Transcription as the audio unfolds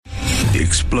The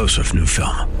explosive new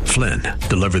film, Flynn,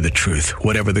 deliver the truth,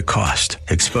 whatever the cost.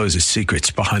 Exposes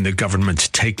secrets behind the government's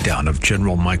takedown of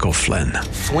General Michael Flynn.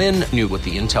 Flynn knew what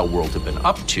the intel world had been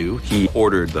up to. He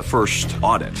ordered the first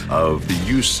audit of the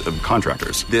use of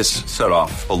contractors. This set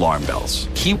off alarm bells.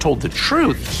 He told the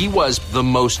truth. He was the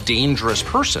most dangerous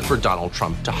person for Donald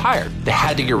Trump to hire. They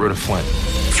had to get rid of Flynn.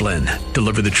 Flynn,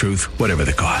 deliver the truth, whatever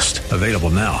the cost. Available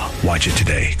now. Watch it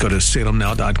today. Go to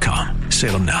salemnow.com.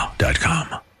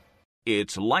 salemnow.com.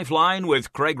 It's Lifeline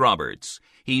with Craig Roberts.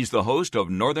 He's the host of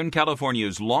Northern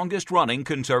California's longest-running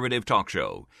conservative talk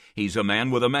show. He's a man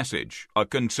with a message, a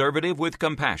conservative with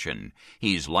compassion.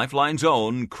 He's Lifeline's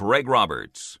own Craig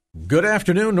Roberts. Good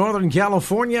afternoon, Northern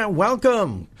California.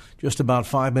 Welcome. Just about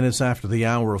 5 minutes after the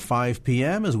hour of 5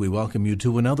 p.m. as we welcome you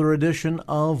to another edition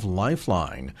of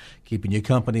Lifeline. Keeping you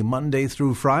company Monday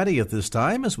through Friday at this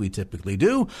time, as we typically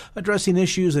do, addressing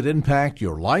issues that impact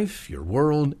your life, your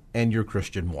world, and your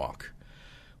Christian walk.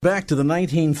 Back to the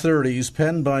 1930s,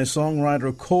 penned by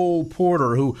songwriter Cole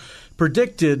Porter, who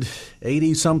predicted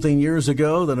 80-something years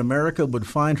ago that America would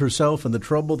find herself in the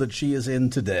trouble that she is in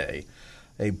today.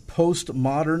 A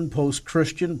post-modern,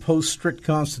 post-Christian, post-strict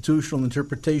constitutional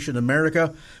interpretation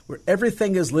America where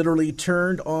everything is literally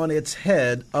turned on its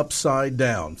head upside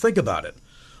down. Think about it.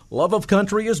 Love of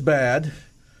country is bad,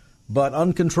 but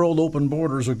uncontrolled open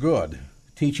borders are good.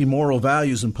 Teaching moral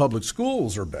values in public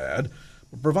schools are bad.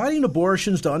 Providing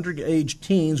abortions to underage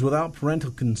teens without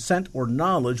parental consent or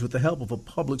knowledge with the help of a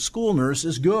public school nurse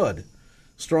is good.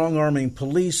 Strong-arming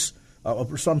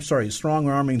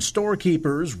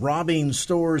storekeepers, robbing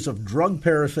stores of drug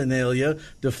paraphernalia,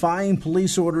 defying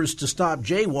police orders to stop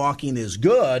jaywalking is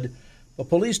good, but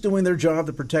police doing their job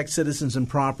to protect citizens and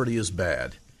property is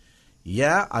bad.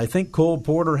 Yeah, I think Cole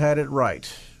Porter had it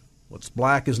right. What's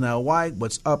black is now white,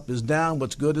 what's up is down,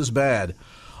 what's good is bad.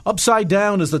 Upside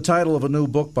Down is the title of a new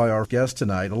book by our guest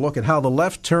tonight, a look at how the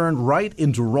left turned right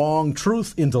into wrong,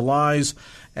 truth into lies,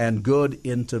 and good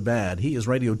into bad. He is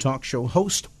radio talk show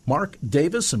host Mark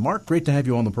Davis. And Mark, great to have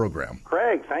you on the program.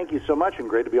 Craig, thank you so much, and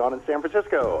great to be on in San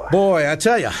Francisco. Boy, I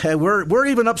tell you, we're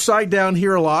even upside down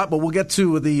here a lot, but we'll get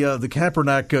to the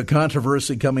Kaepernick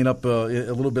controversy coming up a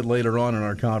little bit later on in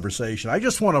our conversation. I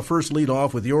just want to first lead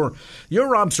off with your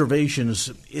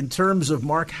observations in terms of,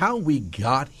 Mark, how we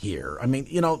got here. I mean,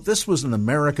 this was an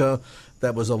America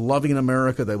that was a loving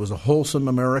America, that was a wholesome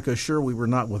America. Sure, we were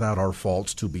not without our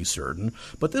faults, to be certain.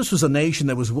 But this was a nation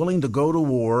that was willing to go to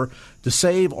war to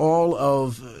save all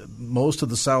of most of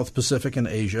the South Pacific and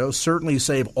Asia, certainly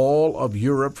save all of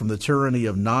Europe from the tyranny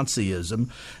of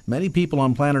Nazism. Many people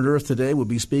on planet Earth today would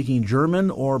be speaking German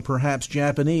or perhaps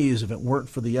Japanese if it weren't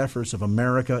for the efforts of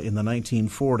America in the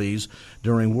 1940s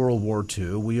during World War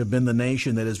II. We have been the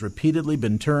nation that has repeatedly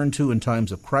been turned to in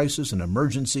times of crisis and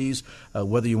emergencies,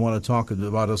 whether you want to talk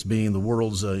about us being the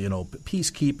world's,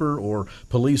 peacekeeper or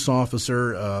police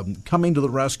officer, coming to the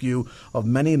rescue of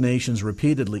many nations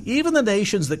repeatedly. Even the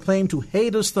nations that claim to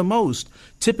hate us the most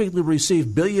typically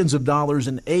receive billions of dollars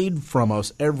in aid from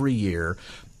us every year.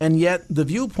 And yet the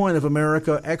viewpoint of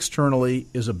America externally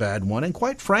is a bad one. And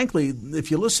quite frankly,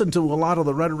 if you listen to a lot of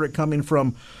the rhetoric coming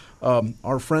from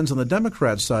our friends on the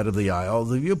Democrat side of the aisle,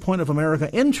 the viewpoint of America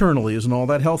internally isn't all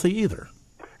that healthy either.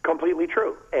 Completely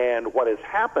true. And what has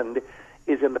happened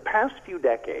is in the past few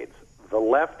decades, the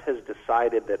left has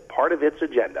decided that part of its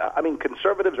agenda,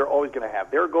 conservatives are always going to have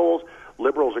their goals,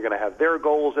 liberals are going to have their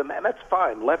goals, and that's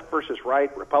fine. Left versus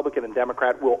right, Republican and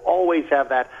Democrat will always have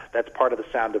that. That's part of the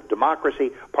sound of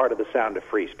democracy, part of the sound of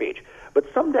free speech.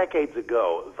 But some decades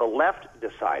ago, the left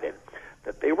decided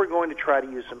that they were going to try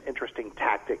to use some interesting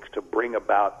tactics to bring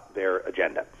about their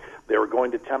agenda. They were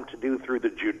going to attempt to do through the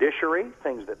judiciary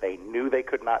things that they knew they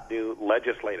could not do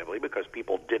legislatively because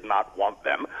people did not want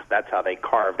them. That's how they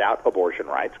carved out abortion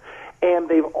rights. And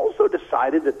they've also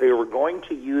decided that they were going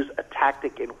to use a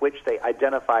tactic in which they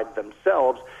identified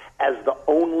themselves as the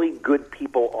only good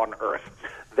people on earth,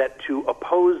 that to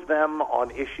oppose them on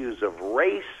issues of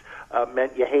race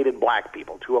meant you hated black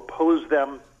people. To oppose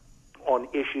them on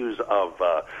issues of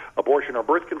abortion or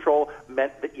birth control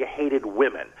meant that you hated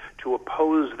women. To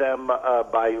oppose them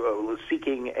by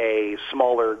seeking a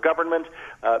smaller government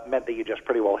meant that you just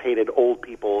pretty well hated old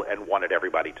people and wanted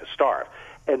everybody to starve.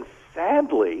 And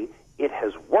sadly, it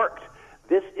has worked.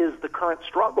 This is the current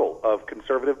struggle of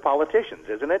conservative politicians,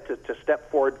 isn't it? To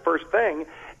step forward first thing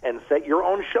and set your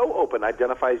own show open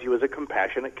identifies you as a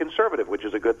compassionate conservative, which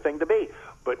is a good thing to be.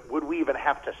 But would we even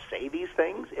have to say these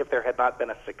things if there had not been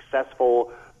a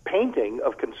successful pain painting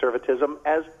of conservatism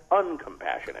as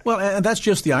uncompassionate. Well, and that's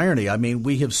just the irony. I mean,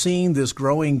 we have seen this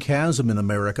growing chasm in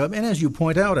America, and as you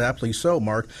point out, aptly so,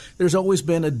 Mark, there's always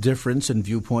been a difference in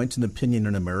viewpoints and opinion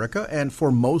in America, and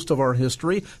for most of our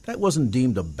history, that wasn't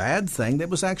deemed a bad thing. That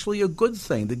was actually a good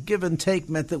thing. The give and take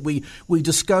meant that we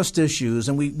discussed issues,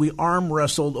 and we arm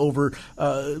wrestled over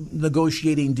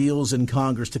negotiating deals in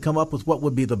Congress to come up with what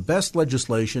would be the best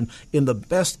legislation in the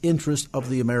best interest of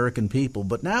the American people.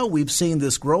 But now we've seen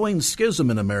this growing schism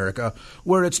in America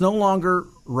where it's no longer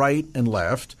right and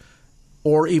left,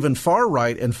 or even far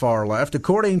right and far left.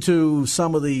 According to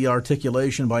some of the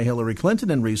articulation by Hillary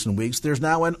Clinton in recent weeks, there's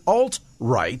now an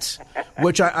alt-right,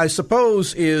 which I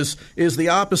suppose is the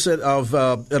opposite of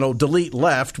delete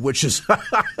left, which is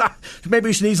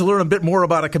maybe she needs to learn a bit more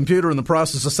about a computer in the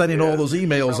process of sending all those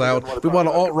emails out. If we want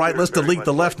to alt-right, let's delete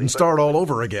the left and start all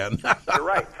over again. You're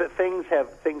right. Things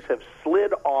have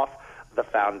slid off the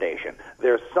foundation.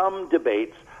 There's some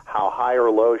debates. How high or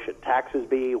low should taxes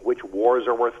be? Which wars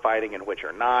are worth fighting and which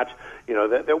are not?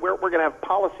 We're going to have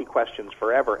policy questions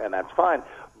forever, and that's fine.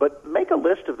 But make a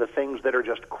list of the things that are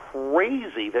just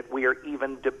crazy that we are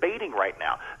even debating right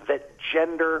now. That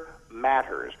gender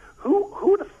matters. Who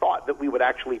would have thought that we would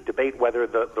actually debate whether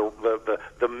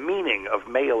the meaning of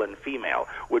male and female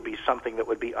would be something that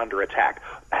would be under attack?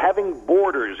 Having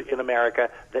borders in America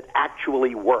that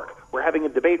actually work. We're having a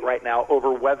debate right now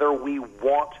over whether we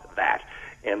want that.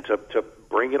 And to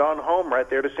bring it on home right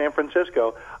there to San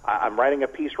Francisco, I'm writing a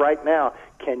piece right now.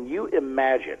 Can you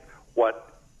imagine what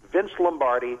Vince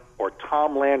Lombardi or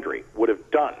Tom Landry would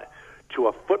have done to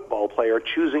a football player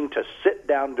choosing to sit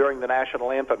down during the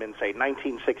national anthem in, say,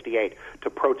 1968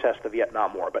 to protest the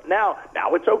Vietnam War? But now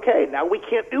it's okay. Now we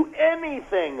can't do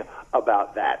anything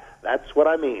about that. That's what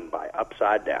I mean by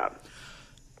upside down.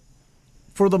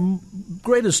 For the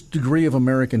greatest degree of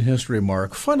American history,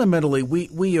 Mark, fundamentally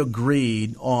we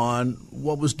agreed on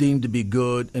what was deemed to be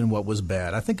good and what was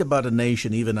bad. I think about a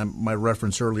nation, even my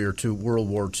reference earlier to World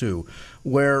War II,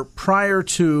 where prior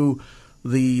to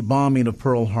the bombing of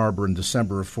Pearl Harbor in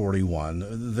December of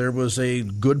 1941, there was a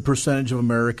good percentage of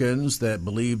Americans that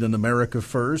believed in America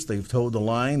first. They've toed the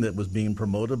line that was being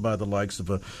promoted by the likes of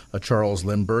a Charles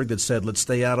Lindbergh that said, let's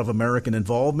stay out of American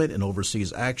involvement in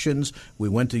overseas actions. We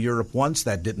went to Europe once.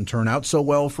 That didn't turn out so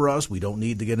well for us. We don't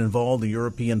need to get involved in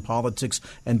European politics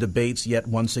and debates yet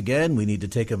once again. We need to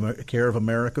take care of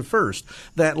America first.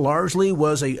 That largely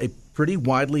was a pretty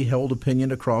widely held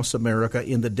opinion across America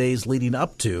in the days leading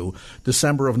up to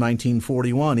December of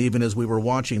 1941, even as we were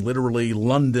watching literally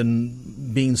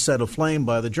London being set aflame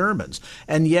by the Germans.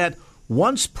 And yet,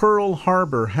 once Pearl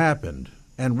Harbor happened,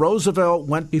 and Roosevelt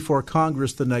went before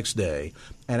Congress the next day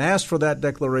and asked for that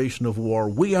declaration of war,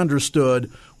 we understood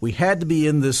we had to be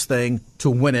in this thing to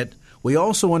win it. We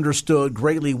also understood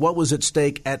greatly what was at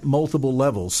stake at multiple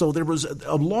levels. So there was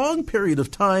a long period of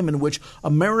time in which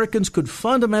Americans could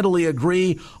fundamentally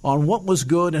agree on what was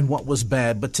good and what was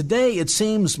bad. But today it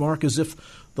seems, Mark, as if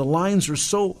the lines are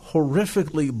so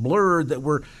horrifically blurred that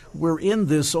we're in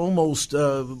this almost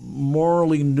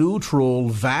morally neutral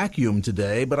vacuum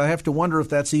today. But I have to wonder if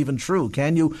that's even true.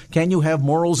 Can you have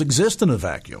morals exist in a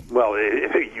vacuum? Well,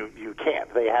 you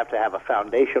can't. They have to have a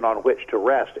foundation on which to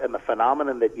rest. And the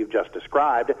phenomenon that you've just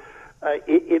described,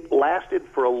 it lasted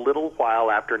for a little while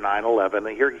after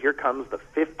 9/11. Here comes the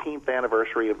 15th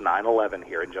anniversary of 9/11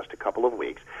 here in just a couple of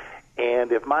weeks.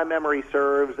 And if my memory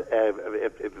serves,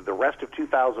 if the rest of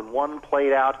 2001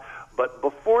 played out, but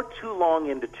before too long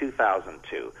into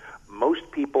 2002,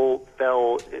 most people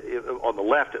fell, on the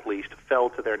left at least, fell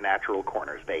to their natural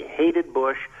corners. They hated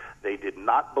Bush. They did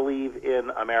not believe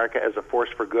in America as a force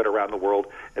for good around the world,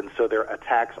 and so their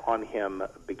attacks on him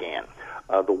began.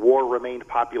 The war remained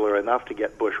popular enough to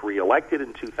get Bush reelected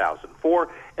in 2004,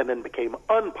 and then became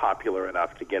unpopular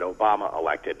enough to get Obama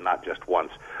elected, not just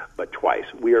once, but twice.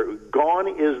 Gone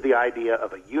is the idea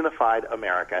of a unified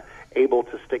America, able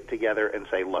to stick together and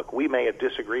say, look, we may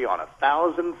disagree on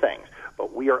 1,000 things,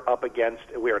 but we are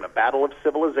in a battle of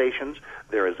civilizations.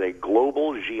 There is a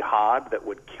global jihad that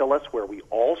would kill us where we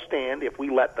all stand if we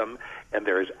let them, and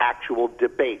there is actual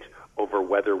debate over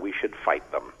whether we should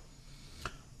fight them.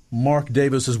 Mark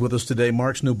Davis is with us today.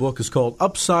 Mark's new book is called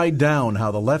Upside Down,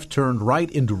 How the Left Turned Right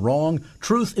into Wrong,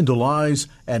 Truth into Lies,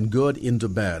 and Good into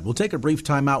Bad. We'll take a brief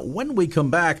time out. When we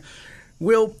come back,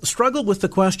 we'll struggle with the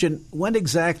question, when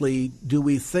exactly do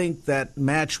we think that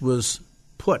match was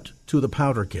put to the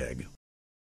powder keg?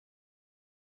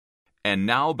 And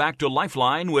now back to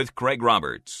Lifeline with Craig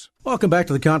Roberts. Welcome back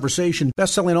to the conversation.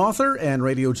 Best-selling author and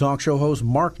radio talk show host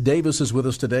Mark Davis is with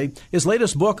us today. His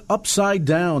latest book, Upside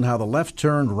Down, How the Left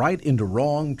Turned Right into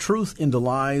Wrong, Truth into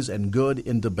Lies, and Good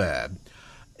into Bad.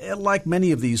 like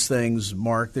many of these things,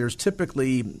 Mark, there's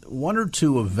typically one or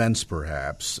two events,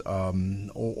 perhaps,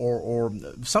 or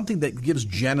something that gives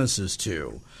genesis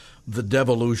to the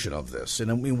devolution of this.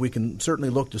 And I mean, we can certainly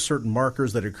look to certain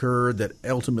markers that occurred that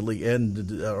ultimately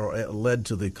ended or led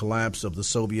to the collapse of the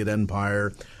Soviet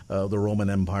Empire, the Roman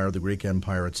Empire, the Greek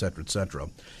Empire, et cetera, et cetera.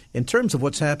 In terms of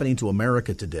what's happening to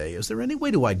America today, is there any way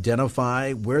to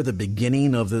identify where the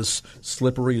beginning of this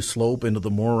slippery slope into the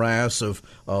morass of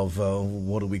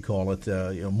what do we call it,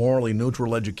 morally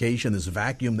neutral education, this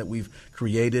vacuum that we've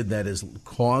created that is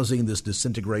causing this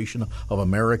disintegration of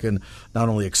American not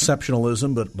only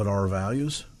exceptionalism but our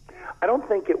values? I don't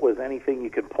think it was anything you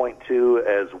could point to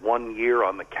as one year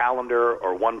on the calendar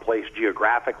or one place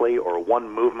geographically or one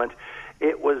movement.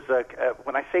 It was,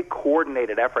 when I say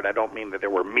coordinated effort, I don't mean that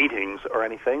there were meetings or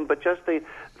anything, but just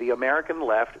the American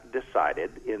left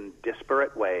decided in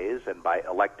disparate ways and by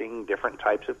electing different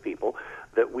types of people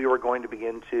that we were going to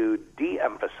begin to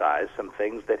de-emphasize some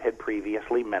things that had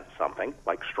previously meant something,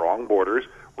 like strong borders,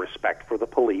 respect for the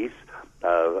police,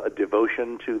 a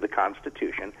devotion to the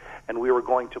Constitution, and we were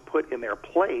going to put in their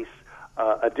place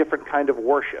a different kind of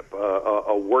worship,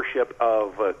 a worship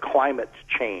of climate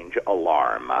change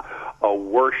alarm, a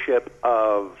worship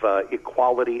of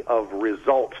equality of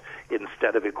result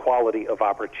instead of equality of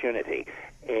opportunity.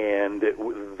 And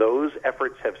those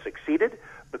efforts have succeeded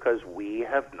because we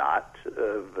have not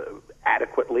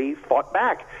adequately fought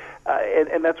back.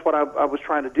 And that's what I was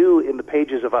trying to do in the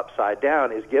pages of Upside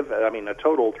Down, is give, a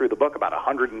total through the book, about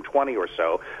 120 or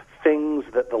so things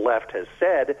that the left has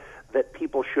said that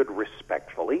people should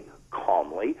respectfully,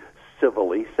 calmly,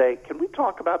 civilly say, can we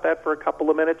talk about that for a couple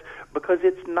of minutes? Because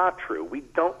it's not true. We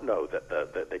don't know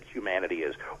that humanity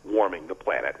is warming the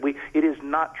planet. It is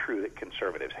not true that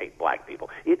conservatives hate black people.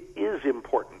 It is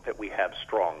important that we have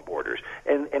strong borders,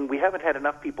 and we haven't had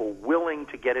enough people willing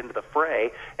to get into the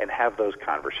fray and have those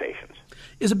conversations.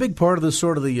 Is a big part of this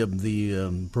sort of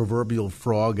the proverbial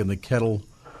frog in the kettle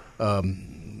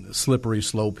slippery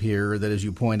slope here, that, as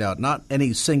you point out, not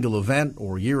any single event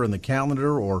or year in the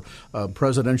calendar or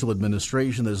presidential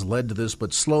administration that has led to this,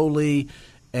 but slowly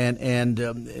and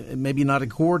maybe not a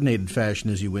coordinated fashion,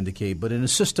 as you indicate, but in a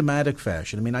systematic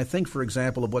fashion. I mean, I think, for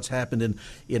example, of what's happened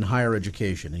in higher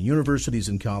education, in universities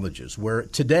and colleges, where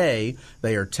today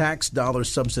they are tax dollar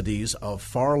subsidies of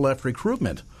far-left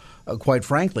recruitment. Quite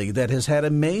frankly, that has had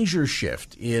a major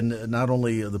shift in not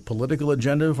only the political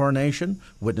agenda of our nation,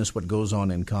 witness what goes on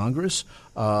in Congress,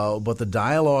 but the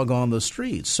dialogue on the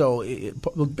streets. So a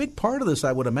big part of this,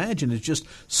 I would imagine, is just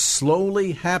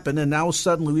slowly happened, and now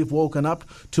suddenly we've woken up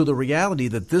to the reality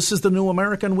that this is the new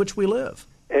America in which we live.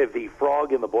 The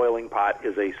frog in the boiling pot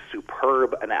is a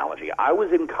superb analogy. I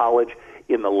was in college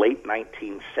in the late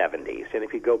 1970s. And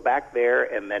if you go back there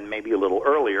and then maybe a little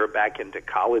earlier, back into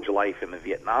college life in the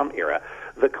Vietnam era,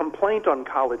 the complaint on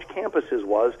college campuses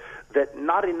was that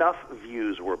not enough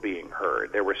views were being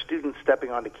heard. There were students stepping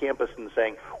onto campus and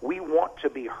saying, we want to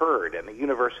be heard, and the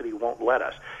university won't let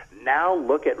us. Now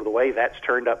look at the way that's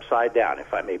turned upside down,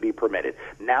 if I may be permitted.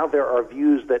 Now there are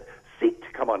views that seek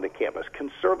to come onto campus,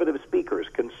 conservative speakers,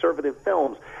 conservative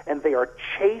films, and they are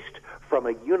chased from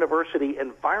a university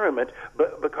environment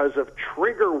because of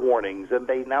trigger warnings, and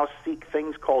they now seek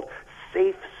things called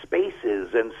safe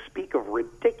spaces and speak of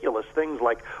ridiculous things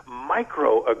like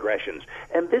microaggressions.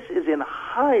 And this is in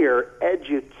higher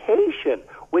education,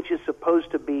 which is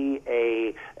supposed to be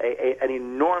an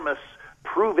enormous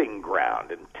proving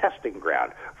ground and testing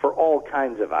ground for all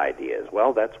kinds of ideas.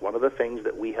 Well, that's one of the things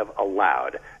that we have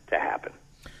allowed to happen.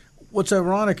 What's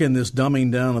ironic in this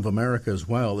dumbing down of America as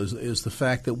well is the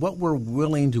fact that what we're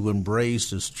willing to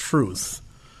embrace as truth,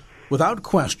 without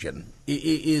question,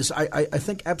 is, I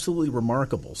think, absolutely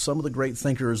remarkable. Some of the great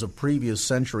thinkers of previous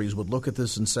centuries would look at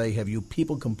this and say, have you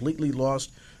people completely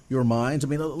lost your minds? I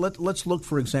mean, let's look,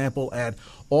 for example, at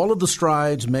all of the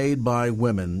strides made by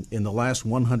women in the last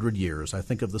 100 years. I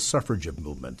think of the suffragette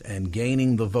movement and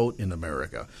gaining the vote in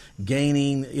America,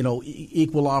 gaining,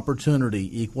 equal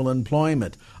opportunity, equal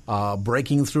employment,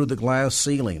 breaking through the glass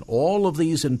ceiling, all of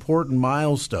these important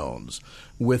milestones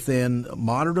within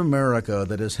modern America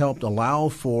that has helped allow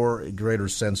for a greater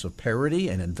sense of parity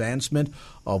and advancement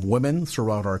of women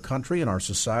throughout our country and our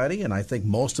society. And I think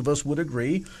most of us would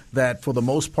agree that for the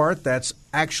most part that's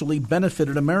actually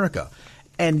benefited America.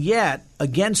 And yet,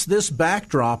 against this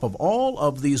backdrop of all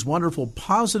of these wonderful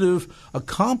positive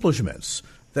accomplishments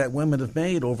that women have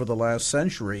made over the last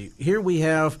century, here we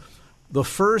have the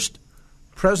first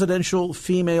presidential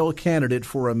female candidate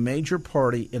for a major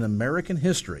party in American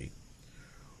history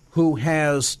who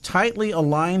has tightly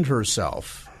aligned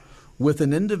herself with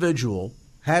an individual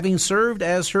having served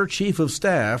as her chief of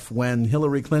staff when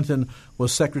Hillary Clinton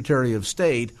was Secretary of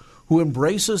State, who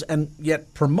embraces and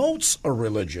yet promotes a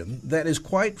religion that is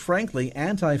quite frankly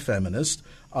anti-feminist.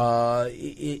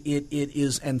 It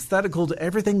is antithetical to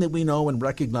everything that we know and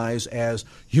recognize as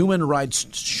human rights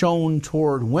shown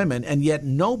toward women, and yet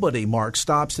nobody, Mark,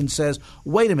 stops and says,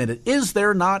 wait a minute, is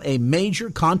there not a major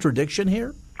contradiction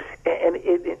here? And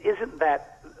isn't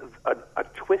that a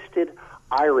twisted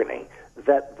irony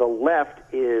that the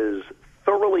left is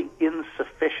thoroughly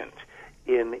insufficient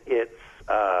in its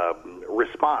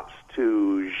response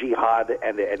to jihad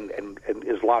and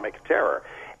Islamic terror,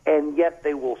 and yet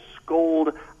they will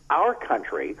scold our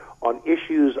country on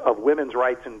issues of women's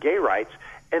rights and gay rights,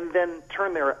 and then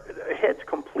turn their heads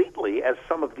completely as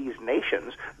some of these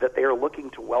nations that they are looking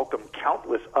to welcome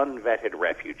countless unvetted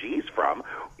refugees from.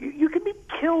 You can be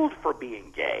killed for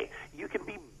being gay. You can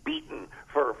be beaten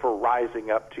for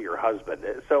rising up to your husband.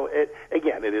 So, it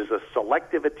is a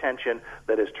selective attention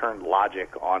that has turned logic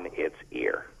on its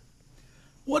ear.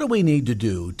 What do we need to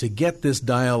do to get this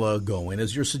dialogue going,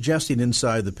 as you're suggesting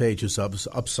inside the pages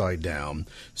upside down,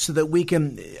 so that we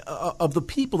can, of the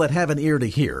people that have an ear to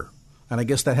hear, and I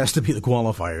guess that has to be the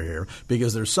qualifier here,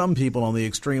 because there's some people on the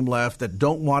extreme left that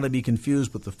don't want to be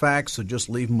confused with the facts, so just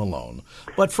leave them alone.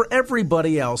 But for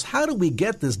everybody else, how do we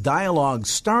get this dialogue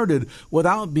started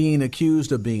without being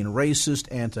accused of being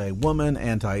racist, anti-woman,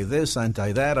 anti-this,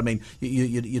 anti-that? I mean,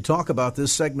 you talk about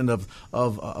this segment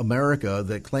of America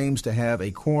that claims to have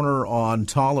a corner on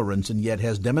tolerance and yet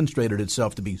has demonstrated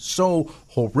itself to be so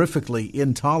horrifically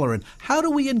intolerant. How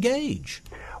do we engage?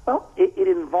 Well, it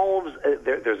involves,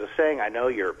 there's a saying I know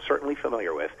you're certainly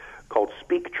familiar with called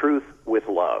speak truth with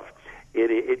love.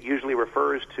 It usually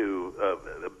refers to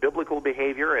biblical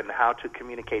behavior and how to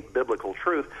communicate biblical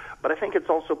truth, but I think it's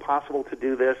also possible to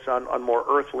do this on more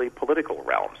earthly political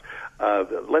realms.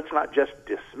 Let's not just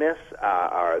dismiss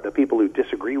the people who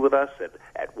disagree with us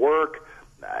at work,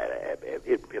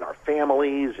 in our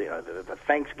families, the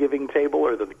Thanksgiving table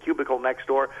or the cubicle next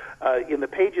door. In the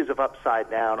pages of Upside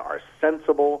Down are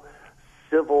sensible,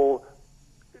 civil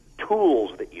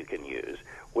tools that you can use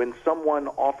when someone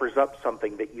offers up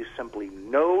something that you simply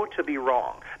know to be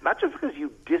wrong, not just because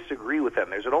you disagree with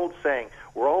them. There's an old saying,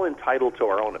 we're all entitled to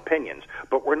our own opinions,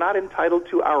 but we're not entitled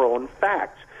to our own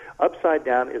facts. Upside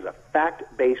Down is a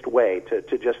fact-based way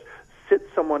to just sit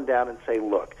someone down and say,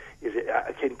 look,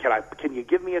 can you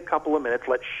give me a couple of minutes?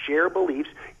 Let's share beliefs.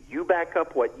 You back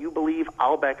up what you believe.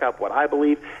 I'll back up what I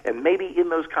believe. And maybe in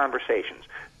those conversations,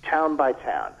 town by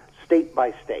town, state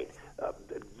by state,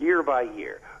 year by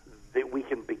year, that we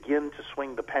can begin to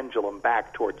swing the pendulum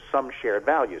back towards some shared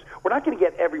values. We're not going to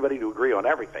get everybody to agree on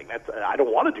everything. I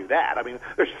don't want to do that. I mean,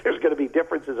 there's going to be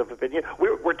differences of opinion.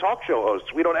 We're talk show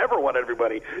hosts. We don't ever want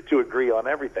everybody to agree on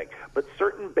everything. But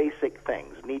certain basic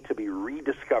things need to be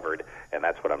rediscovered, and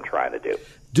that's what I'm trying to do.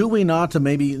 Do we not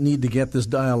maybe need to get this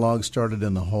dialogue started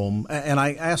in the home? And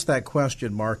I ask that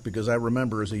question, Mark, because I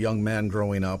remember as a young man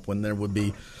growing up when there would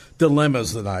be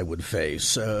dilemmas that I would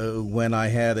face when I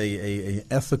had a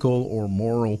ethical or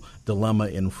moral dilemma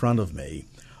in front of me.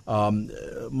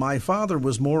 My father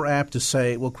was more apt to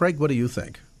say, well, Craig, what do you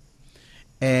think?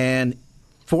 And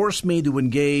force me to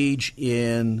engage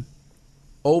in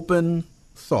open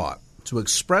thought, to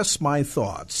express my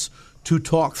thoughts, to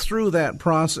talk through that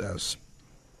process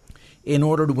in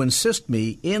order to assist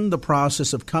me in the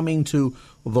process of coming to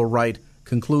the right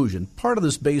conclusion. Part of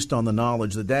this based on the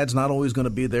knowledge that Dad's not always going to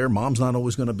be there, Mom's not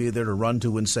always going to be there to run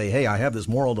to and say, hey, I have this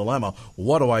moral dilemma.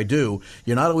 What do I do?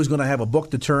 You're not always going to have a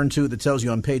book to turn to that tells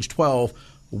you on page 12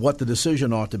 what the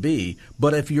decision ought to be.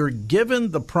 But if you're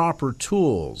given the proper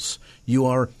tools, you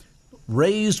are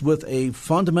raised with a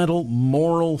fundamental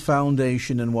moral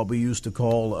foundation in what we used to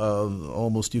call,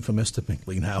 almost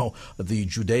euphemistically now, the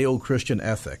Judeo-Christian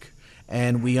ethic.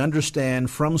 And we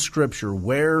understand from Scripture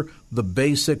where the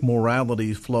basic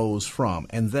morality flows from.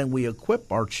 And then we equip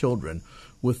our children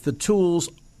with the tools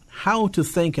how to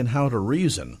think and how to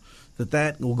reason,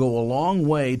 that will go a long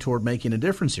way toward making a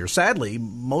difference here. Sadly,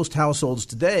 most households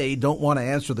today don't want to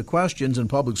answer the questions, and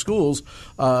public schools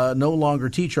no longer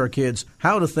teach our kids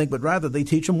how to think, but rather they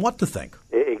teach them what to think.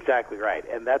 Exactly right.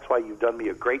 And that's why you've done me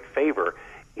a great favor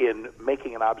in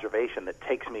making an observation that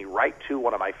takes me right to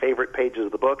one of my favorite pages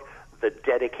of the book, the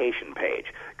dedication page,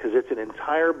 because it's an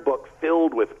entire book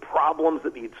filled with problems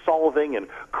that need solving and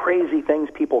crazy things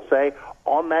people say.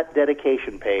 On that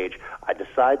dedication page, I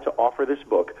decide to offer this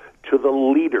book to the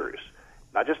leaders,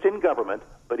 not just in government,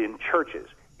 but in churches,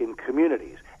 in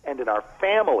communities, and in our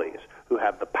families who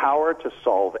have the power to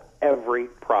solve every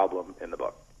problem in the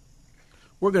book.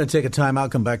 We're going to take a time out,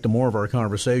 come back to more of our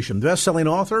conversation. Best-selling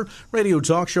author, radio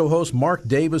talk show host Mark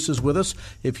Davis is with us.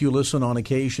 If you listen on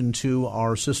occasion to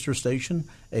our sister station,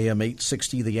 AM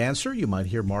 860 The Answer, you might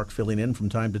hear Mark filling in from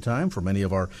time to time for many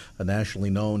of our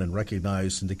nationally known and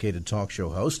recognized syndicated talk show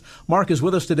hosts. Mark is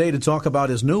with us today to talk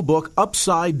about his new book,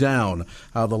 Upside Down,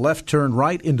 How the Left Turned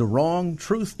Right into Wrong,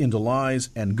 Truth into Lies,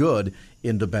 and Good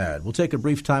into Bad. We'll take a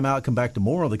brief time out, come back to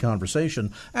more of the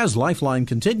conversation as Lifeline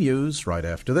continues right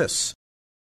after this.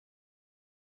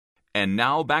 And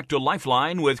now back to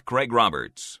Lifeline with Craig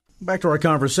Roberts. Back to our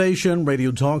conversation.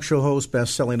 Radio talk show host,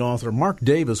 best-selling author Mark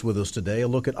Davis with us today. A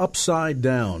look at Upside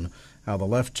Down, How the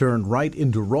Left Turned Right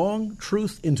into Wrong,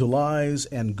 Truth into Lies,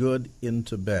 and Good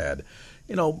into Bad.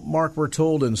 You know, Mark, we're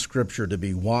told in Scripture to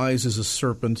be wise as a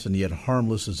serpent and yet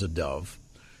harmless as a dove.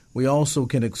 We also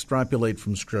can extrapolate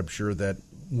from Scripture that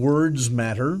words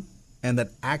matter and that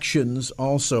actions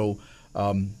also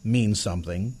mean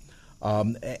something.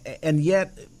 And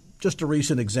yet, just a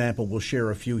recent example, we'll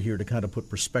share a few here to kind of put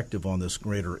perspective on this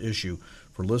greater issue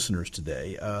for listeners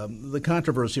today. The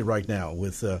controversy right now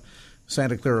with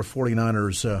Santa Clara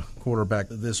 49ers quarterback,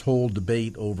 this whole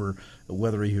debate over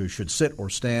whether he should sit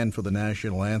or stand for the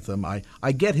national anthem.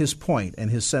 I get his point and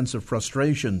his sense of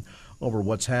frustration over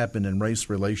what's happened in race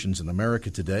relations in America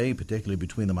today, particularly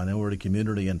between the minority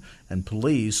community and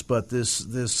police, but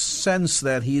this sense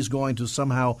that he's going to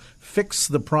somehow fix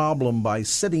the problem by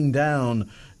sitting down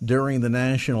during the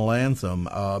national anthem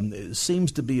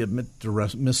seems to be a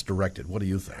misdirected. What do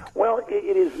you think? Well,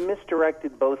 it is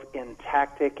misdirected both in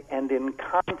tactic and in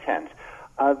content.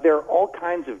 There are all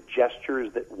kinds of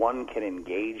gestures that one can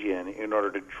engage in order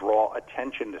to draw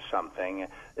attention to something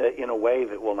in a way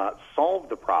that will not solve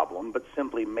the problem, but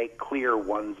simply make clear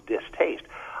one's distaste.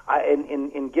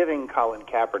 In giving Colin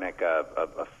Kaepernick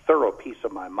a thorough piece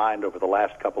of my mind over the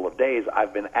last couple of days,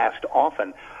 I've been asked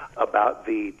often about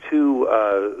the two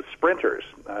sprinters,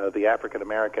 the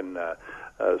African-American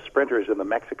sprinters in the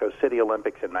Mexico City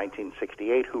Olympics in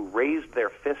 1968 who raised their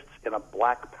fists in a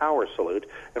black power salute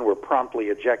and were promptly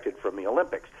ejected from the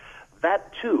Olympics.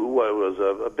 That, too, was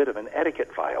a bit of an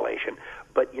etiquette violation.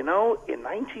 But, you know, in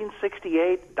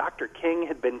 1968, Dr. King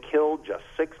had been killed just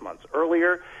 6 months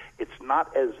earlier. It's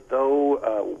not as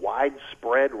though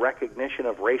widespread recognition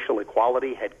of racial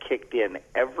equality had kicked in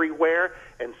everywhere.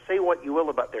 And say what you will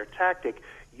about their tactic,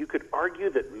 you could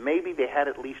argue that maybe they had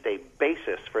at least a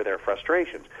basis for their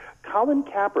frustrations. Colin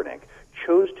Kaepernick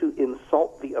chose to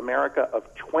insult the America of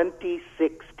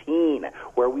 2016,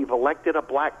 where we've elected a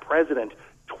black president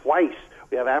twice.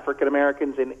 We have African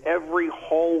Americans in every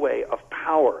hallway of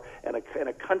power, and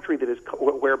a country that is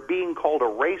where being called a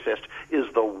racist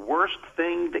is the worst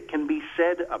thing that can be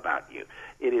said about you.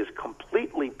 It is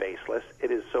completely baseless.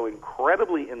 It is so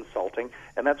incredibly insulting,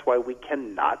 and that's why we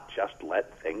cannot just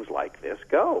let things like this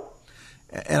go.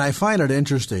 And I find it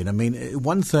interesting. I mean,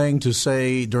 one thing to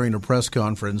say during a press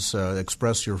conference,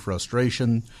 express your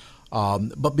frustration.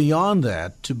 But beyond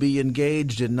that, to be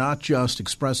engaged in not just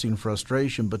expressing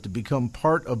frustration, but to become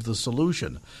part of the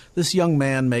solution. This young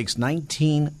man makes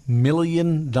 $19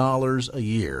 million a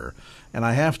year, and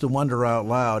I have to wonder out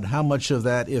loud how much of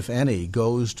that, if any,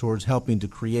 goes towards helping to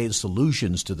create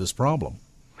solutions to this problem.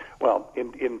 Well,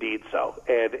 indeed so.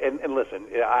 And listen,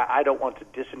 I don't want to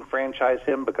disenfranchise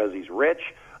him because he's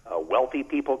rich. Wealthy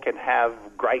people can have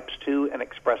gripes too and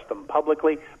express them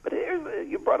publicly. But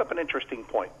you brought up an interesting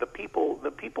point. The people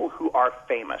who are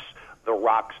famous, the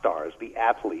rock stars, the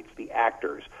athletes, the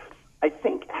actors, I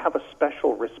think have a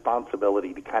special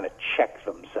responsibility to kind of check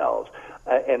themselves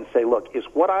and say, look, is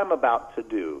what I'm about to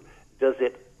do, does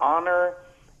it honor,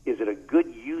 is it a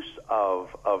good use of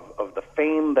the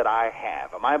fame that I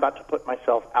have? Am I about to put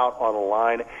myself out on a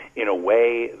line in a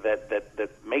way that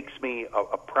makes me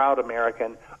a proud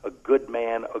American, a good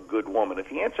man, a good woman? If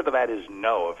the answer to that is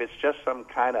no, if it's just some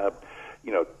kind of,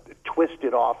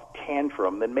 twisted off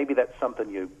tantrum, then maybe that's something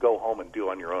you go home and do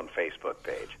on your own Facebook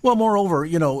page. Well, moreover,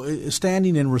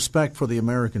 standing in respect for the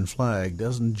American flag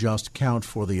doesn't just count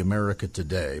for the America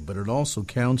today, but it also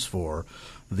counts for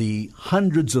the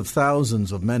hundreds of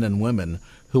thousands of men and women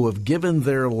who have given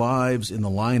their lives in the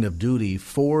line of duty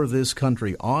for this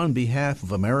country on behalf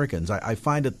of Americans. I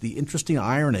find it the interesting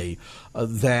irony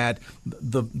that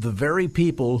the very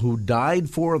people who died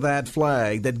for that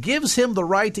flag, that gives him the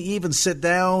right to even sit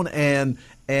down and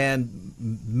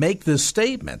make this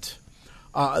statement,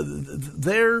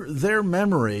 their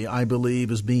memory, I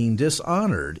believe, is being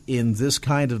dishonored in this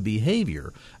kind of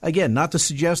behavior. Again, not to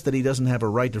suggest that he doesn't have a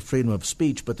right to freedom of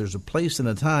speech, but there's a place and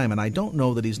a time, and I don't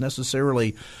know that he's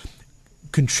necessarily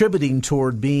contributing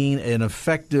toward being an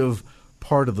effective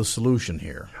part of the solution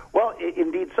here. Well,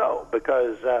 indeed so.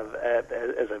 because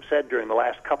as I've said during the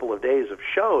last couple of days of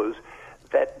shows,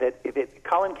 that if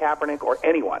Colin Kaepernick or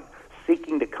anyone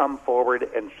seeking to come forward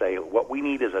and say what we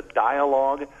need is a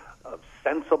dialogue of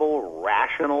sensible,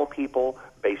 rational people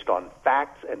based on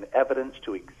facts and evidence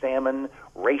to examine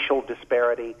racial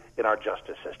disparity in our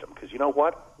justice system. Because you know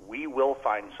what? We will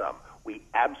find some. We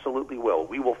absolutely will.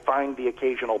 We will find the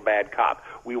occasional bad cop.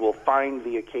 We will find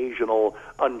the occasional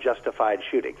unjustified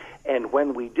shooting. And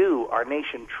when we do, our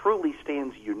nation truly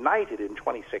stands united in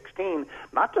 2016,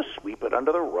 not to sweep it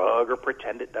under the rug or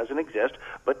pretend it doesn't exist,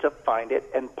 but to find it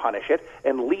and punish it.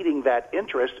 And leading that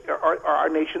interest are our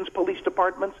nation's police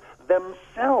departments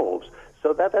themselves.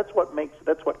 So that's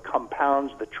what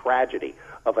compounds the tragedy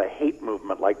of a hate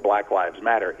movement like Black Lives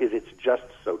Matter, is it's just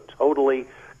so totally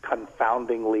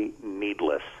confoundingly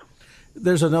needless.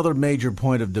 There's another major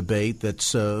point of debate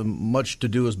that's much to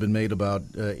do has been made about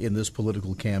in this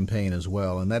political campaign as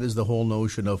well, and that is the whole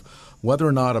notion of whether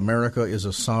or not America is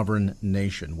a sovereign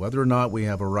nation, whether or not we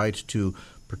have a right to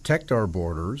protect our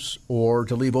borders or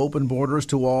to leave open borders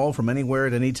to all from anywhere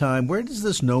at any time. Where does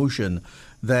this notion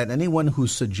that anyone who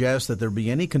suggests that there be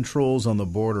any controls on the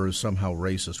border is somehow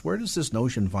racist, where does this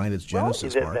notion find its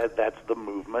genesis, Mark? That's the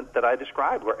movement that I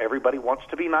described, where everybody wants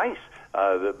to be nice.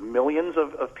 The millions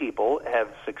of people have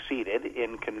succeeded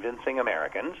in convincing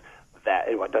Americans that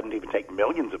it doesn't even take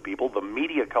millions of people. The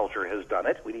media culture has done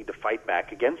it. We need to fight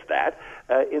back against that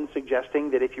in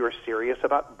suggesting that if you're serious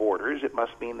about borders, it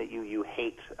must mean that you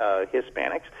hate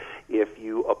Hispanics. If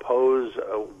you oppose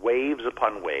waves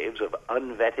upon waves of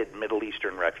unvetted Middle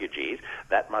Eastern refugees,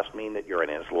 that must mean that you're an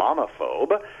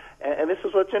Islamophobe. And this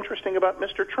is what's interesting about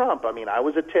Mr. Trump. I mean, I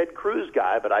was a Ted Cruz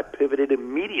guy, but I pivoted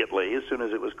immediately as soon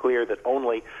as it was clear that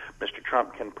only Mr.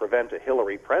 Trump can prevent a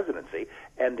Hillary presidency.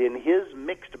 And in his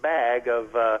mixed bag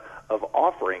of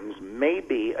offerings may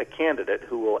be a candidate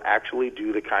who will actually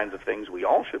do the kinds of things we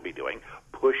all should be doing,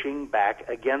 pushing back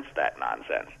against that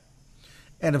nonsense.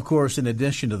 And, of course, in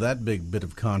addition to that big bit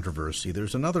of controversy,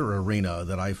 there's another arena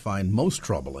that I find most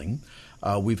troubling.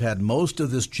 We've had most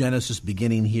of this genesis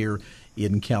beginning here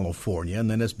in California,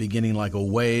 and then it's beginning like a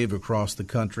wave across the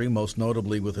country, most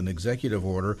notably with an executive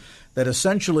order that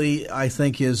essentially, I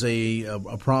think, is a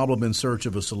problem in search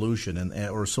of a solution,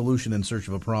 or a solution in search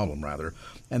of a problem, rather.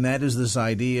 And that is this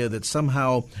idea that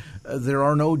somehow there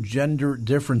are no gender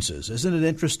differences. Isn't it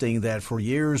interesting that for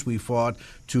years we fought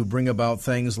to bring about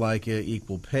things like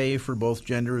equal pay for both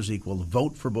genders, equal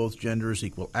vote for both genders,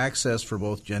 equal access for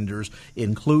both genders,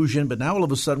 inclusion, but now all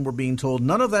of a sudden we're being told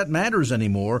none of that matters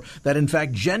anymore, that in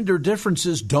fact gender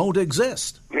differences don't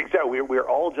exist. Exactly. We're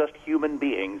all just human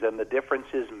beings, and the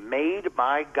differences made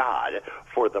by God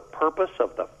for the purpose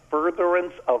of the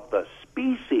furtherance of the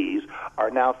species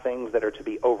are now things that are to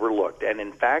be overlooked. And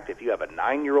in fact, if you have a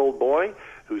 9-year-old boy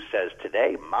who says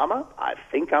today, Mama, I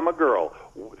think I'm a girl,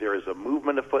 there is a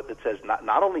movement afoot that says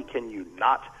not only can you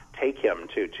not take him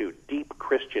to deep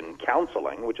Christian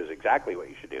counseling, which is exactly what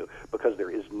you should do, because there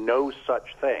is no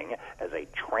such thing as a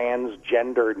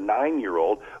transgender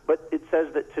 9-year-old, but it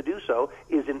says that to do so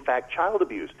is in fact child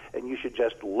abuse, and you should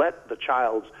just let the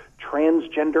child's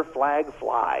transgender flag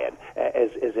fly, and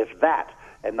as if that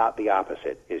and not the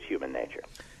opposite is human nature.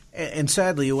 And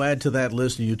sadly, you add to that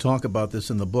list, and you talk about this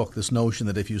in the book, this notion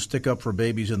that if you stick up for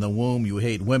babies in the womb, you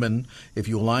hate women. If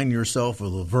you align yourself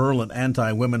with a virulent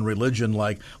anti-women religion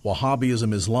like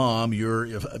Wahhabism, Islam, you're,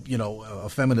 a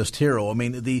feminist hero. I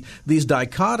mean, these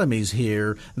dichotomies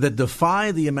here that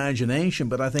defy the imagination,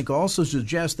 but I think also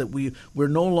suggest that we're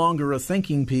no longer a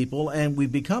thinking people, and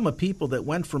we've become a people that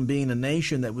went from being a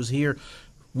nation that was here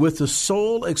with the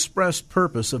sole express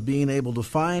purpose of being able to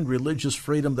find religious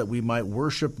freedom that we might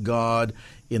worship God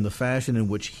in the fashion in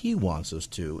which He wants us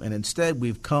to. And instead,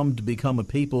 we've come to become a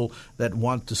people that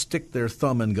want to stick their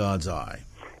thumb in God's eye.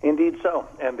 Indeed so.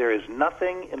 And there is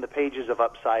nothing in the pages of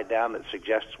Upside Down that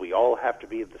suggests we all have to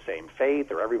be of the same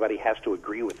faith, or everybody has to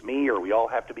agree with me, or we all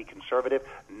have to be conservative.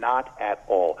 Not at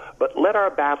all. But let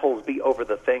our battles be over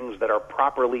the things that are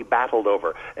properly battled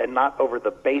over, and not over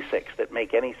the basics that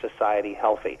make any society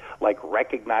healthy, like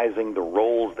recognizing the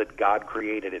roles that God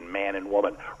created in man and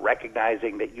woman,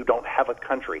 recognizing that you don't have a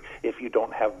country if you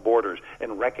don't have borders,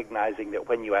 and recognizing that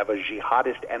when you have a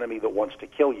jihadist enemy that wants to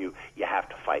kill you, you have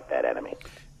to fight that enemy.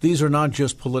 These are not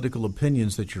just political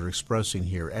opinions that you're expressing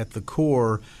here. At the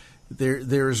core,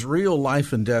 there's real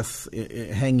life and death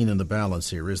hanging in the balance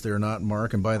here, is there not,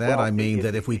 Mark? And by that I mean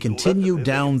that if we continue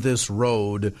down this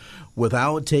road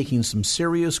without taking some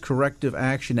serious corrective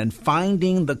action and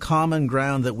finding the common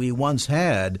ground that we once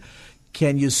had,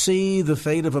 can you see the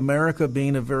fate of America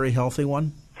being a very healthy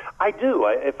one? I do.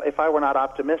 If I were not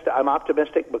optimistic, I'm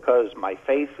optimistic because my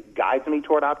faith guides me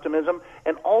toward optimism,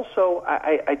 and also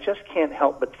I just can't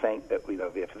help but think that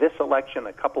if this election,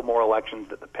 a couple more elections,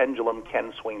 that the pendulum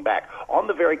can swing back on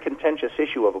the very contentious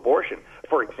issue of abortion.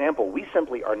 For example, we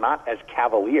simply are not as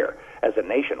cavalier as a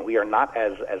nation. We are not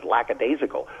as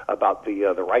lackadaisical about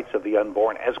the rights of the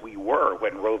unborn as we were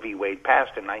when Roe v. Wade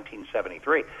passed in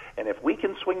 1973. And if we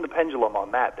can swing the pendulum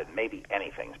on that, then maybe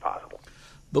anything's possible.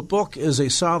 The book is a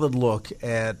solid look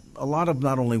at a lot of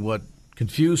not only what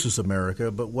confuses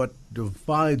America, but what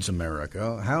divides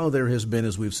America, how there has been,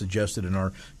 as we've suggested in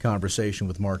our conversation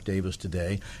with Mark Davis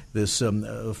today, this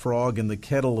frog in the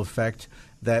kettle effect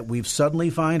that we've suddenly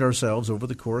find ourselves over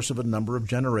the course of a number of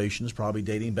generations, probably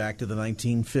dating back to the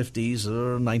 1950s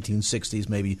or 1960s,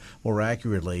 maybe more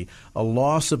accurately, a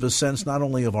loss of a sense not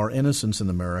only of our innocence in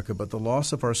America, but the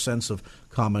loss of our sense of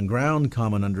common ground,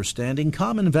 common understanding,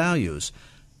 common values.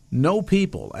 No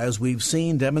people, as we've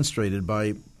seen demonstrated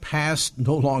by past,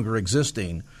 no longer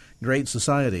existing great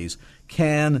societies,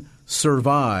 can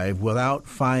survive without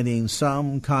finding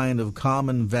some kind of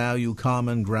common value,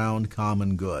 common ground,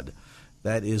 common good.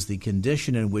 That is the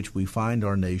condition in which we find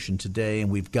our nation today, and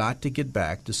we've got to get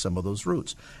back to some of those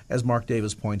roots. As Mark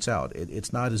Davis points out,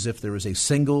 it's not as if there is a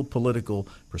single political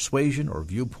persuasion or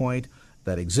viewpoint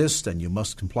that exists and you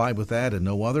must comply with that and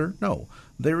no other. No,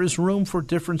 there is room for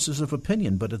differences of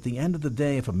opinion, but at the end of the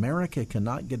day, if America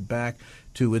cannot get back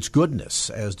to its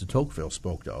goodness, as de Tocqueville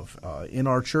spoke of, in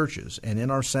our churches and in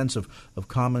our sense of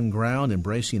common ground,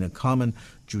 embracing a common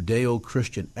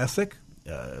Judeo-Christian ethic,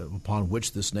 upon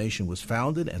which this nation was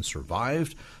founded and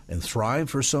survived and thrived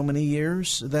for so many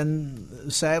years, then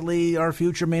sadly our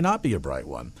future may not be a bright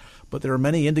one. But there are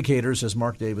many indicators, as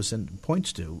Mark Davis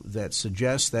points to, that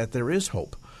suggest that there is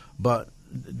hope. But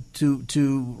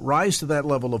to rise to that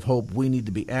level of hope, we need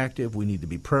to be active, we need to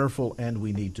be prayerful, and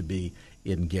we need to be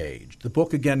engaged. The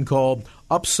book, again, called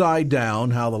Upside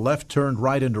Down, How the Left Turned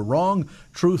Right into Wrong,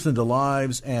 Truth into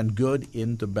Lives, and Good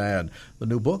into Bad. The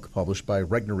new book, published by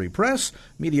Regnery Press,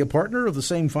 media partner of the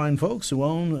same fine folks who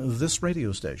own this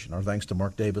radio station. Our thanks to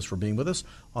Mark Davis for being with us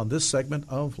on this segment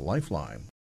of Lifeline.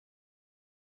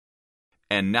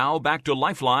 And now back to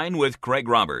Lifeline with Craig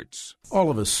Roberts. All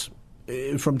of us,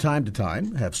 from time to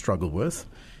time, have struggled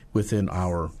within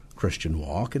our Christian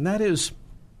walk, and that is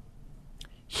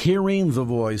hearing the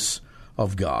voice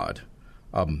of God.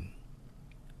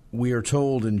 We are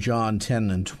told in John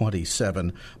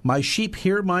 10:27, "My sheep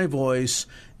hear my voice,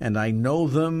 and I know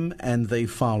them, and they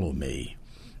follow me."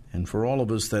 And for all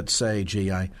of us that say,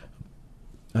 gee, I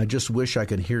just wish I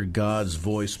could hear God's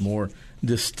voice more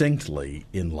distinctly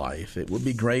in life. It would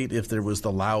be great if there was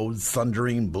the loud,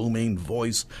 thundering, booming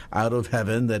voice out of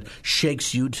heaven that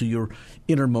shakes you to your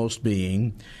innermost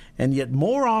being. And yet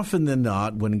more often than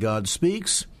not, when God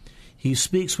speaks, he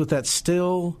speaks with that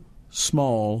still,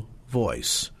 small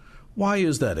voice. Why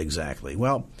is that exactly?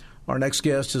 Well, our next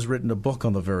guest has written a book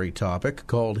on the very topic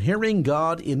called Hearing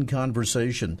God in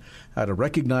Conversation, How to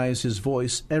Recognize His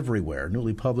Voice Everywhere,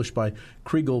 newly published by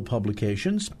Kregel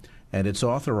Publications. And its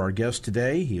author, our guest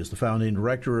today, he is the founding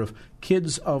director of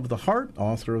Kids of the Heart,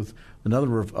 author of a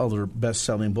number of other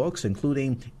best-selling books,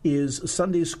 including Is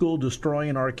Sunday School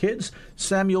Destroying Our Kids?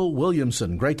 Samuel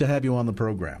Williamson. Great to have you on the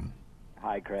program.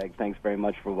 Hi, Craig. Thanks very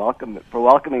much for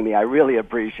welcoming me. I really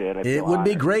appreciate it. It would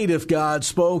be great if God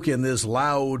spoke in this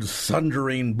loud,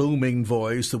 thundering, booming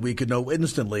voice that we could know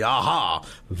instantly, aha,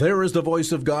 there is the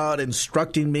voice of God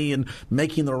instructing me and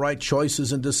making the right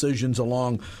choices and decisions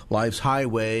along life's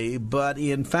highway. But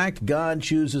in fact, God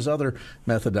chooses other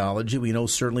methodology. We know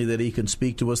certainly that he can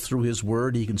speak to us through his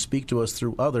word. He can speak to us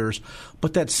through others.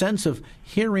 But that sense of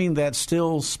hearing that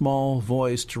still, small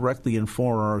voice directly and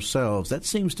for ourselves, that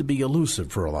seems to be elusive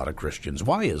for a lot of Christians.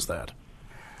 Why is that?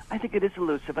 I think it is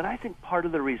elusive, and I think part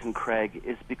of the reason, Craig,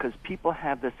 is because people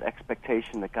have this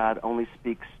expectation that God only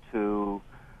speaks to,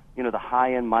 the high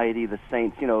and mighty, the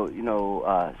saints,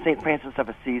 St. Francis of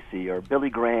Assisi or Billy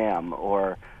Graham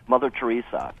or Mother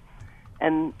Teresa.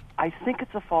 And I think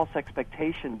it's a false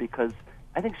expectation because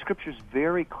I think Scripture's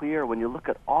very clear when you look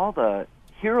at all the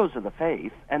heroes of the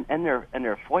faith and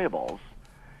their foibles.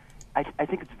 I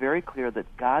think it's very clear that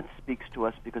God speaks to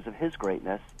us because of his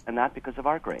greatness and not because of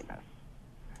our greatness.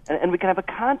 And we can have a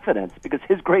confidence because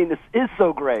his greatness is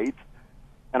so great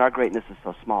and our greatness is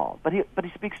so small. But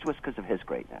he speaks to us because of his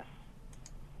greatness.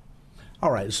 All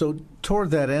right, so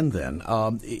toward that end then,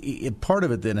 part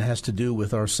of it then has to do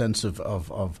with our sense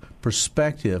of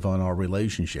perspective on our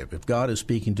relationship. If God is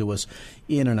speaking to us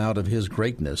in and out of his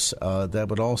greatness, that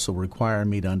would also require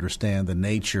me to understand the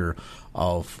nature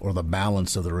of or the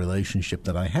balance of the relationship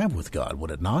that I have with God,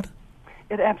 would it not?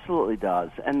 It absolutely does.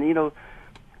 And,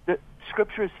 the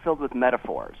Scripture is filled with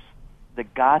metaphors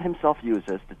that God himself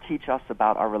uses to teach us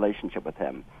about our relationship with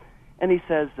him. And he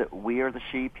says that we are the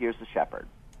sheep, he is the shepherd.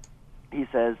 He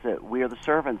says that we are the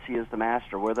servants, he is the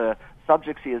master. We're the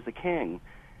subjects, he is the king.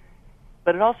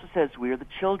 But it also says we are the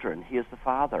children, he is the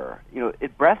father.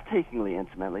 It breathtakingly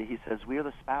intimately, he says we are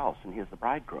the spouse and he is the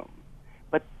bridegroom.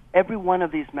 But every one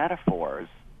of these metaphors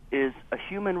is a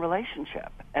human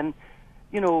relationship. And,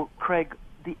 Craig,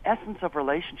 the essence of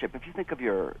relationship, if you think of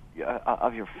your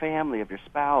family, of your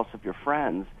spouse, of your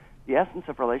friends, the essence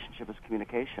of relationship is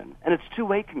communication. And it's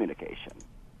two-way communication.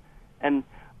 And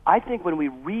I think when we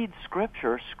read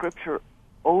Scripture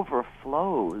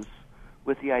overflows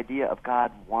with the idea of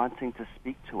God wanting to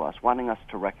speak to us, wanting us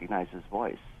to recognize his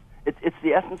voice. It's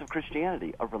the essence of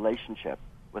Christianity, a relationship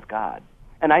with God.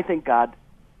 And I think God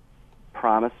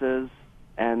promises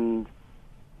and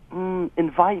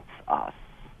invites us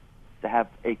to have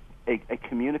a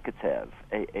communicative,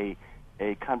 a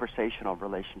conversational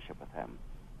relationship with him.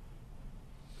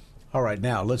 All right,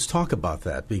 now let's talk about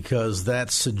that, because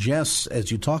that suggests, as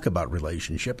you talk about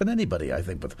relationship, and anybody, I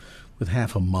think, with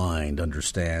half a mind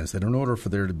understands that in order for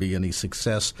there to be any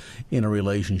success in a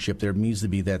relationship, there needs to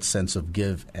be that sense of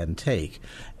give and take.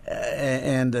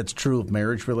 And that's true of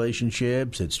marriage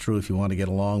relationships. It's true if you want to get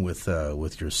along with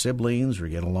your siblings or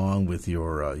get along with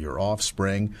your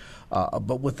offspring.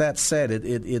 But with that said,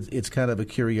 it's kind of a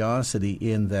curiosity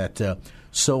in that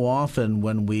so often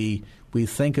when we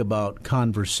think about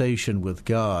conversation with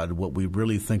God, what we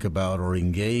really think about or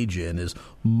engage in is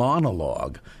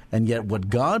monologue. And yet what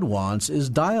God wants is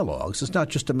dialogues. It's not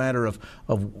just a matter of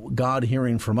God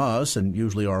hearing from us and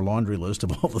usually our laundry list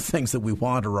of all the things that we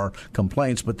want or our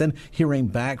complaints, but then hearing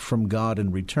back from God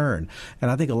in return.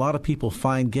 And I think a lot of people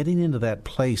find getting into that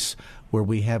place where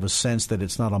we have a sense that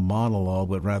it's not a monologue,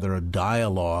 but rather a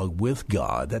dialogue with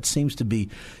God. That seems to be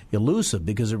elusive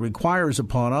because it requires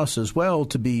upon us as well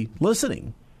to be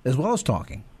listening as well as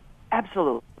talking.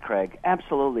 Absolutely, Craig,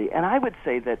 absolutely. And I would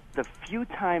say that the few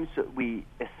times that we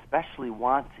especially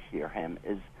want to hear him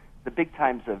is the big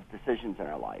times of decisions in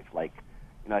our life, like,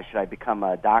 should I become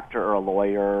a doctor or a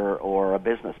lawyer or a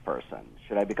business person?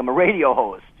 Should I become a radio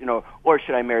host, or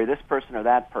should I marry this person or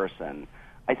that person?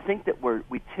 I think that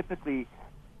we typically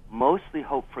mostly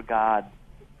hope for God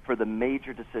for the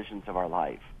major decisions of our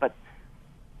life. But,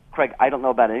 Craig, I don't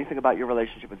know about anything about your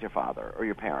relationship with your father or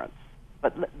your parents.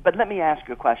 But let me ask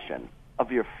you a question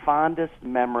of your fondest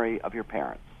memory of your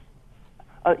parents.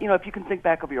 If you can think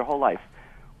back over your whole life,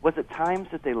 was it times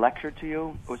that they lectured to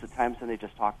you, or was it times when they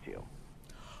just talked to you?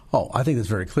 Oh, I think that's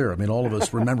very clear. I mean, all of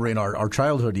us remembering our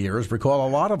childhood years recall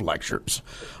a lot of lectures.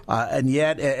 And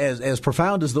yet, as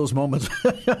profound as those moments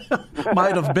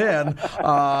might have been,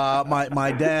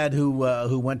 my dad,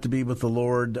 who went to be with the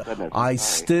Lord, I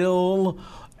still,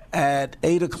 at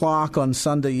 8 o'clock on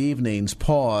Sunday evenings,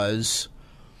 pause,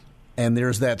 and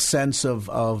there's that sense of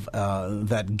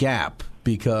that gap.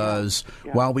 Because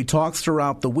while we talked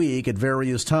throughout the week at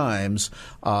various times,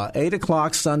 8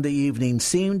 o'clock Sunday evening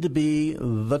seemed to be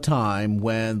the time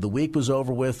when the week was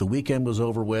over with, the weekend was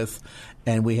over with,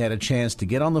 and we had a chance to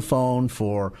get on the phone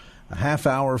for a half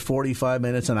hour, 45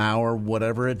 minutes, an hour,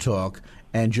 whatever it took,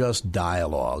 and just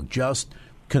dialogue, just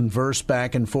converse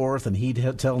back and forth, and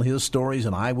he'd tell his stories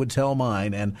and I would tell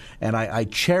mine, and I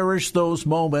cherish those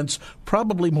moments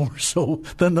probably more so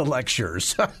than the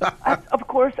lectures. Of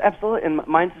course, absolutely, and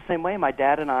mine's the same way. My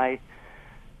dad and I,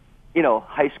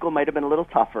 high school might have been a little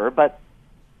tougher, but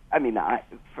I mean,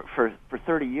 for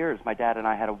 30 years, my dad and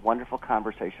I had a wonderful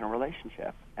conversational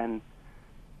relationship, and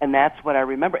that's what I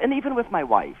remember. And even with my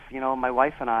wife, my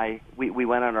wife and I, we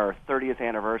went on our 30th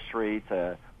anniversary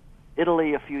to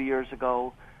Italy a few years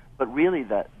ago, but really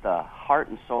the heart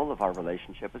and soul of our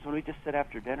relationship is when we just sit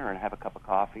after dinner and have a cup of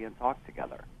coffee and talk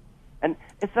together. And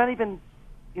it's not even,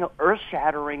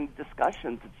 earth-shattering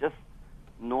discussions. It's just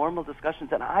normal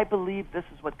discussions. And I believe this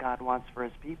is what God wants for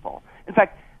his people. In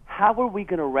fact, how are we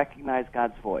going to recognize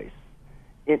God's voice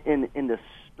in the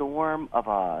storm of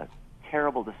a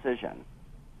terrible decision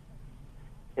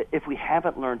if we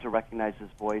haven't learned to recognize his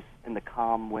voice in the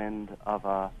calm wind of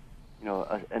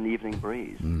an evening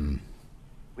breeze?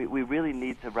 We really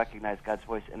need to recognize God's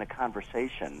voice in a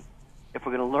conversation if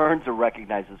we're going to learn to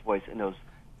recognize his voice in those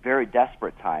very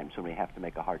desperate times when we have to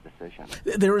make a hard decision.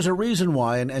 There is a reason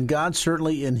why, and God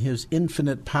certainly in his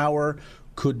infinite power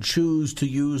could choose to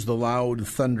use the loud,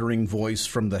 thundering voice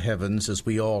from the heavens, as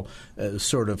we all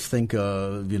sort of think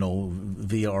of,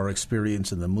 via our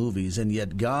experience in the movies. And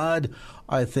yet God,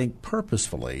 I think,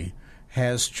 purposefully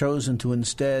has chosen to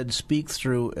instead speak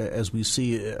through, as we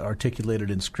see articulated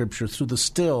in Scripture, through the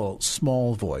still,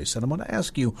 small voice. And I want to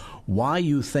ask you why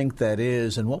you think that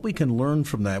is and what we can learn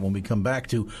from that when we come back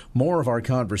to more of our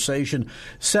conversation.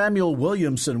 Samuel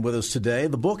Williamson with us today.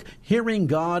 The book, Hearing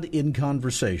God in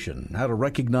Conversation, How to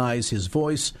Recognize His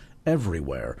Voice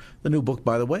Everywhere. The new book,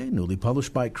 by the way, newly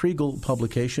published by Kriegel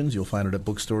Publications. You'll find it at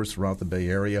bookstores throughout the Bay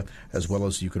Area, as well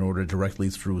as you can order it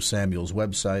directly through Samuel's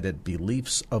website at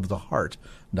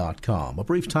beliefsoftheheart.com. A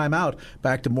brief time out.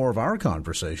 Back to more of our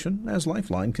conversation as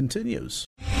Lifeline continues.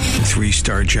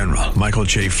 3-star General Michael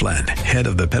J. Flynn, head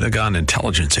of the Pentagon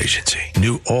Intelligence Agency,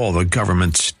 knew all the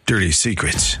government's dirty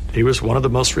secrets. He was one of the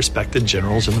most respected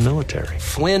generals in the military.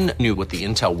 Flynn knew what the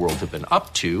intel world had been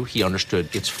up to. He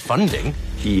understood its funding.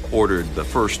 He ordered the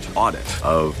first audit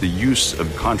of the use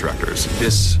of contractors.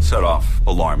 This set off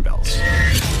alarm bells.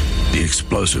 The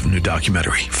explosive new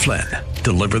documentary, Flynn,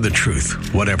 Deliver the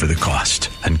Truth, Whatever the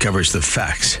Cost, uncovers the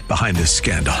facts behind this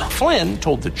scandal. Flynn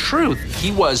told the truth.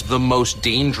 He was the most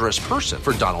dangerous person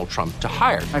for Donald Trump to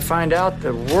hire. I find out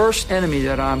the worst enemy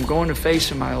that I'm going to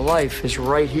face in my life is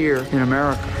right here in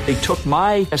America. They took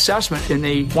my assessment and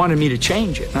they wanted me to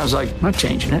change it. And I was like, I'm not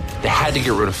changing it. They had to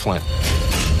get rid of Flynn.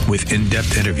 With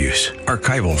in-depth interviews,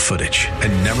 archival footage,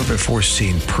 and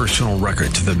never-before-seen personal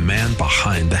records of the man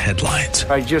behind the headlines.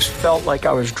 I just felt like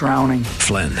I was drowning.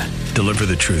 Flynn, Deliver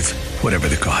the Truth, Whatever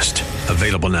the Cost.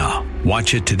 Available now.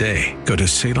 Watch it today. Go to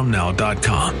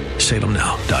salemnow.com.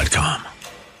 salemnow.com.